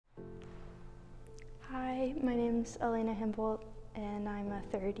Hi, my name's Elena Himbeault and I'm a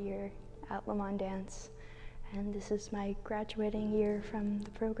third year at Lamondance, and this is my graduating year from the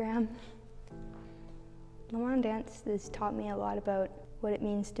program. Lamondance has taught me a lot about what it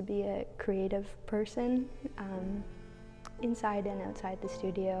means to be a creative person, inside and outside the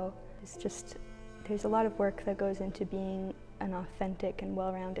studio. There's a lot of work that goes into being an authentic and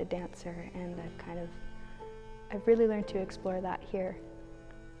well-rounded dancer, and I've really learned to explore that here.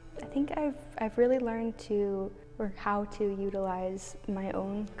 I think I've really learned how to utilize my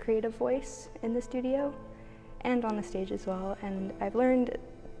own creative voice in the studio and on the stage as well, and I've learned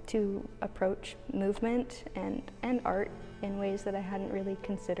to approach movement and art in ways that I hadn't really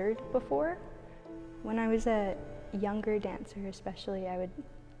considered before. When I was a younger dancer especially, I would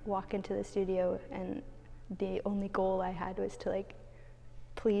walk into the studio and the only goal I had was to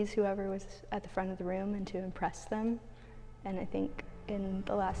please whoever was at the front of the room and to impress them. And I think in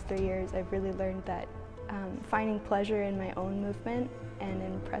the last 3 years I've really learned that finding pleasure in my own movement and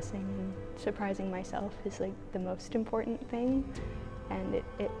impressing and surprising myself is the most important thing, and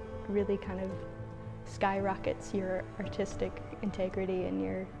it really kind of skyrockets your artistic integrity and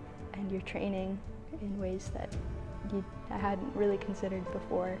your training in ways that I hadn't really considered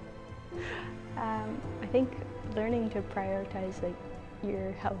before. I think learning to prioritize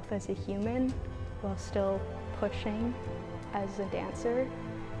your health as a human while still pushing as a dancer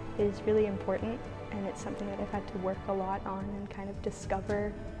is really important, and it's something that I've had to work a lot on and kind of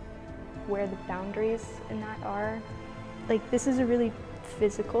discover where the boundaries in that are. This is a really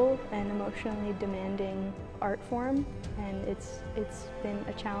physical and emotionally demanding art form, and it's been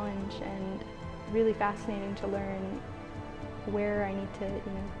a challenge and really fascinating to learn where I need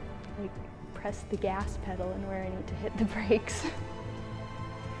to press the gas pedal and where I need to hit the brakes.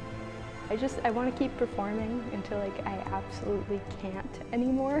 I want to keep performing until I absolutely can't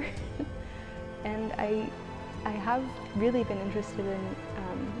anymore. And I have really been interested in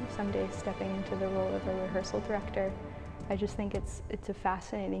someday stepping into the role of a rehearsal director. I just think it's a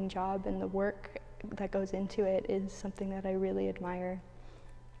fascinating job, and the work that goes into it is something that I really admire.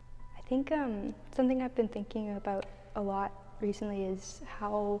 I think something I've been thinking about a lot recently is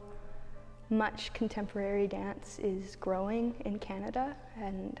how much contemporary dance is growing in Canada,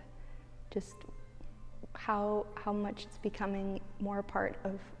 and just how much it's becoming more a part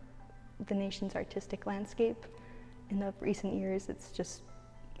of the nation's artistic landscape. In the recent years,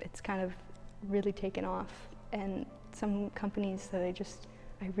 it's kind of really taken off, and some companies that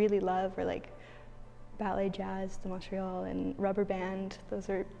I really love are Ballet Jazz de Montreal and Rubber Band. Those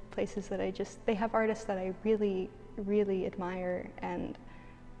are places that they have artists that I really, really admire, and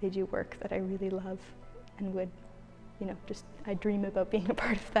they do work that I really love and would, I dream about being a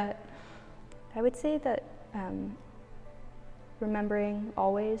part of that. I would say that remembering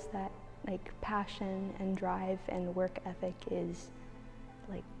always that passion and drive and work ethic is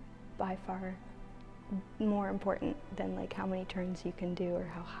by far more important than how many turns you can do or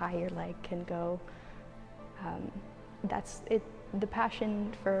how high your leg can go. That's it. The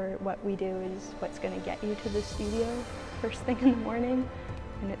passion for what we do is what's going to get you to the studio first thing in the morning,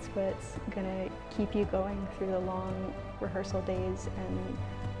 and it's what's going to keep you going through the long rehearsal days and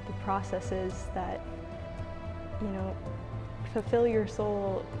the processes that fulfill your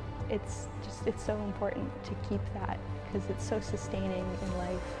soul. It's so important to keep that, because it's so sustaining in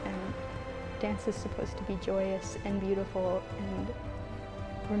life, and dance is supposed to be joyous and beautiful, and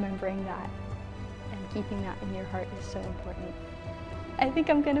remembering that and keeping that in your heart is so important. I think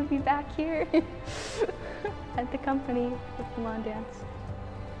I'm going to be back here at the company with Lamondance.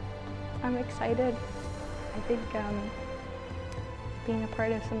 I'm excited. I think being a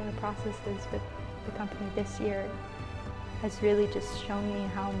part of some of the processes with the company this year has really just shown me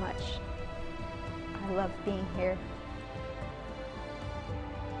how much I love being here.